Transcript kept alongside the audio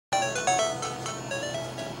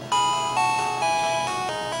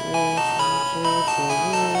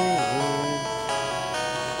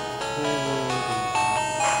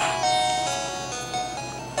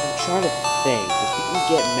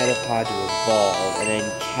Metapod to evolve, and then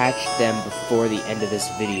catch them before the end of this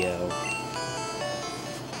video.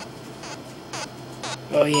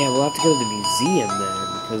 Oh yeah, we'll have to go to the museum then,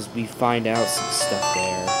 because we find out some stuff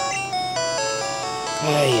there.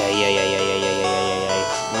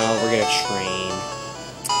 Well, we're gonna train.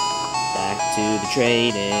 Back to the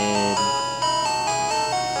training.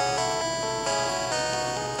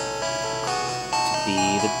 To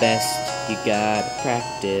be the best, you gotta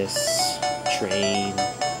practice, train,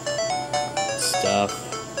 stuff.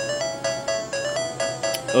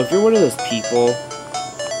 Oh, if you're one of those people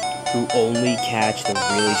who only catch the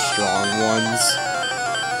really strong ones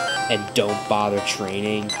and don't bother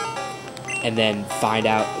training, and then find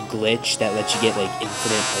out a glitch that lets you get like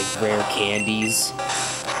infinite like rare candies,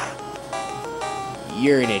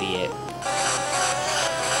 you're an idiot.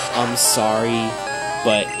 I'm sorry,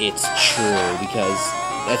 but it's true, because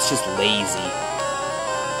that's just lazy.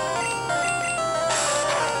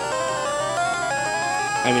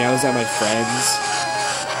 I mean, I was at my friend's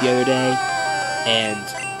the other day, and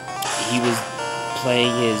he was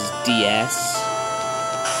playing his DS,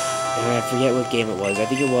 and I forget what game it was. I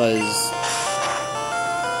think it was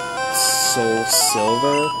Soul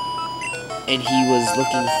Silver, and he was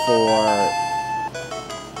looking for,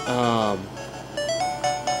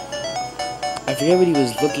 I forget what he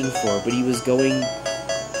was looking for, but he was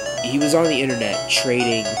on the internet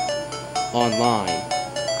trading online,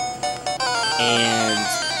 and,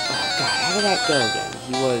 oh god, how did that go again?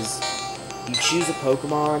 You choose a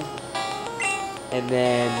Pokemon, and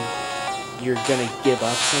then you're gonna give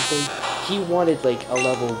up something. He wanted like a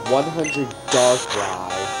level 100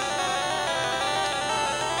 Darkrai,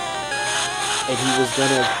 and he was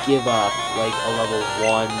gonna give up like a level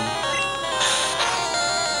 1,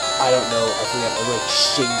 I don't know, I forget, like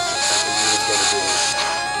Shinx or something he was gonna do.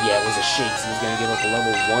 Yeah, it was a Shinx. He was gonna give up a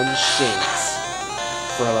level 1 Shinx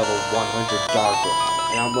for a level 100 Darkrai.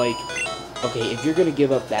 And I'm like, okay, if you're gonna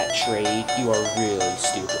give up that trade, you are really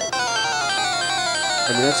stupid.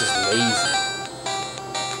 I mean, that's just lazy.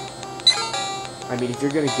 I mean, if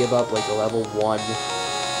you're gonna give up like a level 1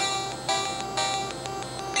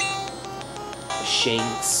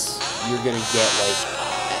 Shinx, you're gonna get like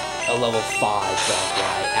a level 5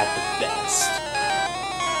 Darkrai at the best.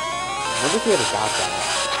 I wonder if we ever got that.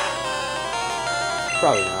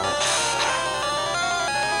 Probably not.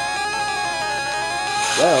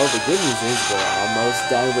 Well, the good news is we're almost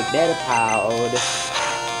done with Metapod.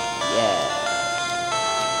 Yeah.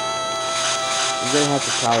 I'm gonna have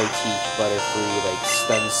to probably teach Butterfree like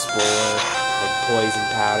Stun Spore and Poison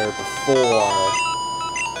Powder before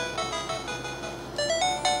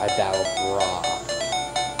I battle Brock.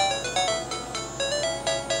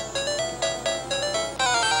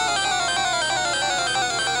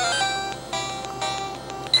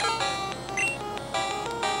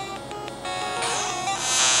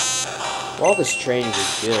 All this training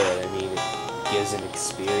is good. I mean, it gives him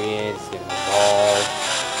experience, get him involved.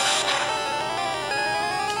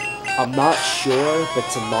 I'm not sure, but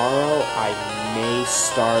tomorrow I may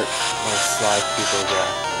start my Slide Cooper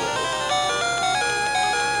walkthrough.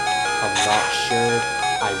 I'm not sure.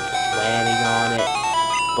 I'm planning on it,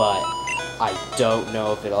 but I don't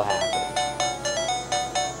know if it'll happen.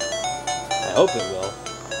 I hope it will.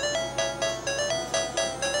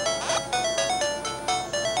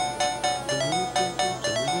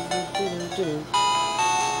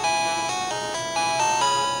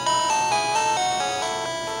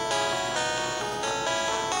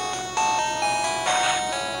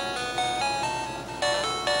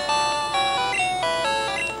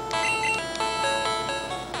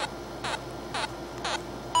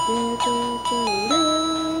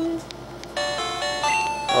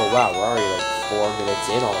 Oh wow, we're already like 4 minutes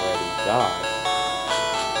in already. God.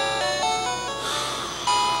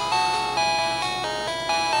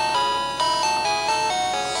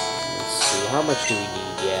 Let's see, how much do we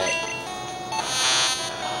need yet?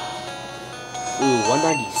 Ooh,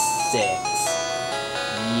 196.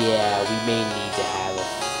 Yeah, we may need to have a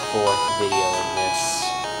 4th video in this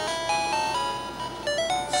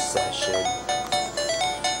session.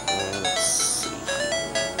 Let's see here.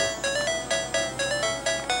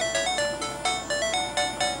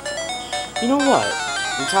 You know what?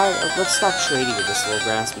 Let's stop trading with this little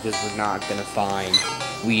grass, because we're not gonna find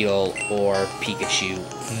Weedle or Pikachu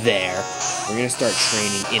there. We're gonna start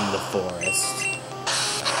training in the forest.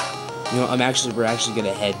 You know, we're actually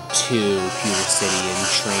gonna head to Pewter City and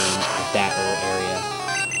train at that little area.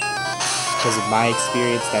 Because in my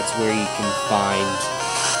experience, that's where you can find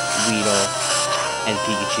Weedle and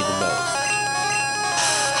Pikachu the most.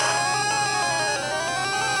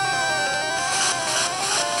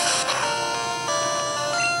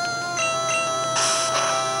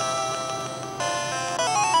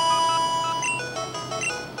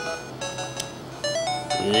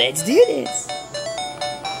 Let's do this!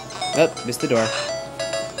 Oh, missed the door.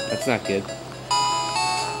 That's not good.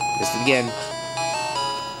 Missed it again.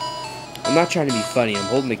 I'm not trying to be funny. I'm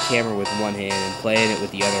holding the camera with one hand and playing it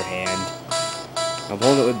with the other hand. I'm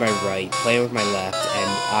holding it with my right, playing with my left,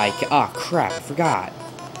 and oh crap, I forgot.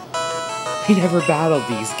 We never battled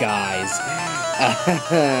these guys.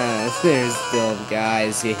 There's still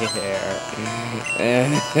guys here.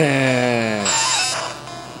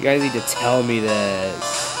 You guys need to tell me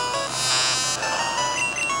this.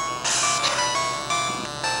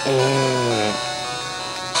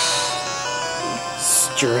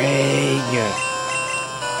 String.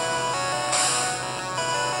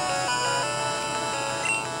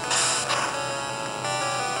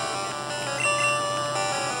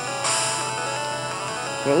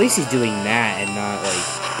 Well, at least he's doing that and not, like,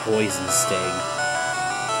 poison sting.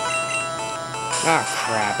 Ah,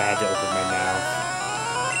 crap, I had to open my mouth.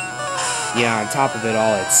 Yeah, on top of it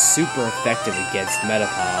all, it's super effective against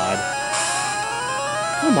Metapod.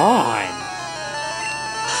 Come on!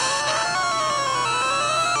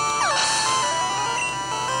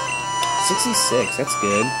 Six and 6, that's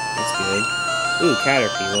good. That's good. Ooh,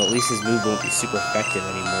 Caterpie. Well, at least his move won't be super effective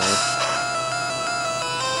anymore.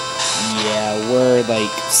 Yeah, we're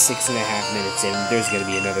like 6.5 minutes in. There's gonna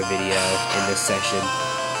be another video in this session.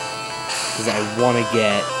 Because I want to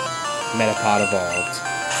get Metapod evolved.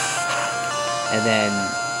 And then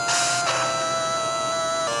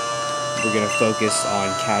we're gonna focus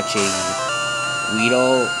on catching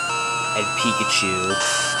Weedle and Pikachu.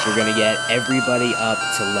 We're gonna get everybody up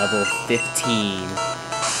to level 15.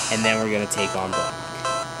 And then we're gonna take on Brock.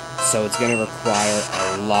 So it's gonna require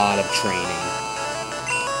a lot of training.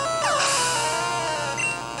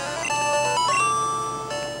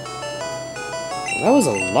 That was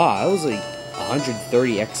a lot. That was like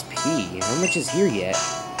 130 XP. How much is here yet?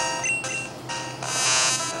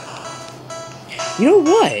 You know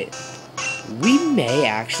what? We may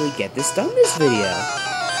actually get this done this video.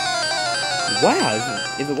 Wow,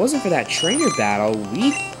 if it wasn't for that trainer battle,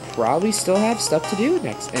 we'd probably still have stuff to do in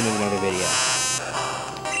another video.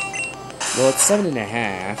 Well, it's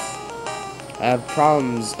 7.5. I have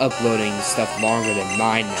problems uploading stuff longer than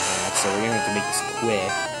 9.5, so we're gonna have to make this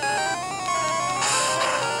quick.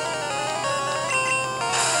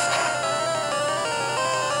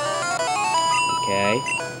 Okay.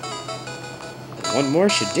 One more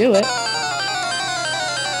should do it.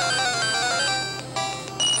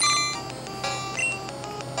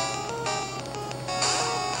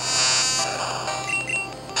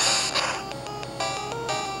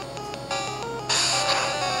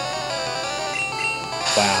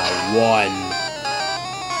 Wow, 1.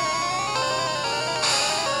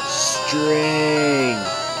 String.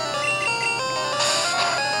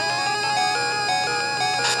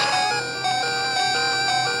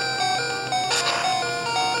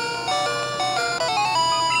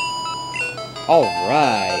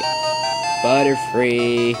 Alright.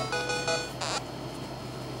 Butterfree.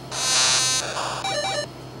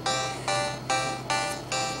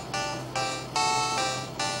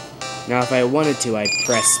 Now, if I wanted to, I'd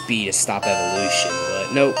press B to stop evolution,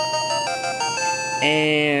 but nope.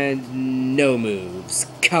 And no moves.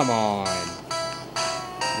 Come on.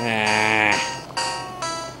 Ah.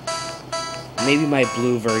 Maybe my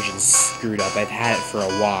blue version's screwed up. I've had it for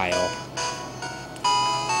a while.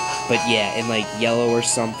 But yeah, in like yellow or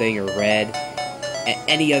something, or red,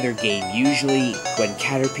 any other game, usually when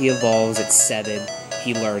Caterpie evolves at 7,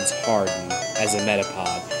 he learns Harden as a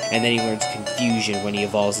Metapod. And then he learns Confusion when he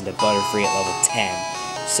evolves into Butterfree at level 10.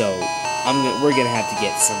 So, we're gonna have to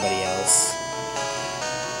get somebody else.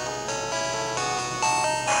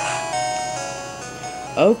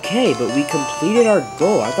 Okay, but we completed our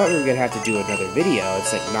goal. I thought we were gonna have to do another video.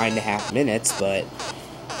 It's like 9.5 minutes, but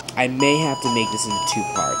I may have to make this into 2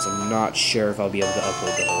 parts. I'm not sure if I'll be able to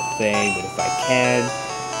upload the whole thing, but if I can,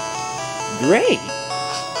 great!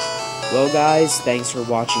 Well guys, thanks for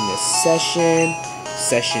watching this session.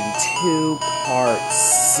 Session 2, Part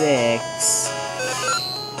 6.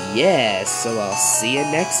 Yes, so I'll see you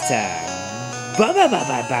next time.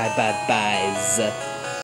 Bye-bye-bye-bye-bye-bye-byes.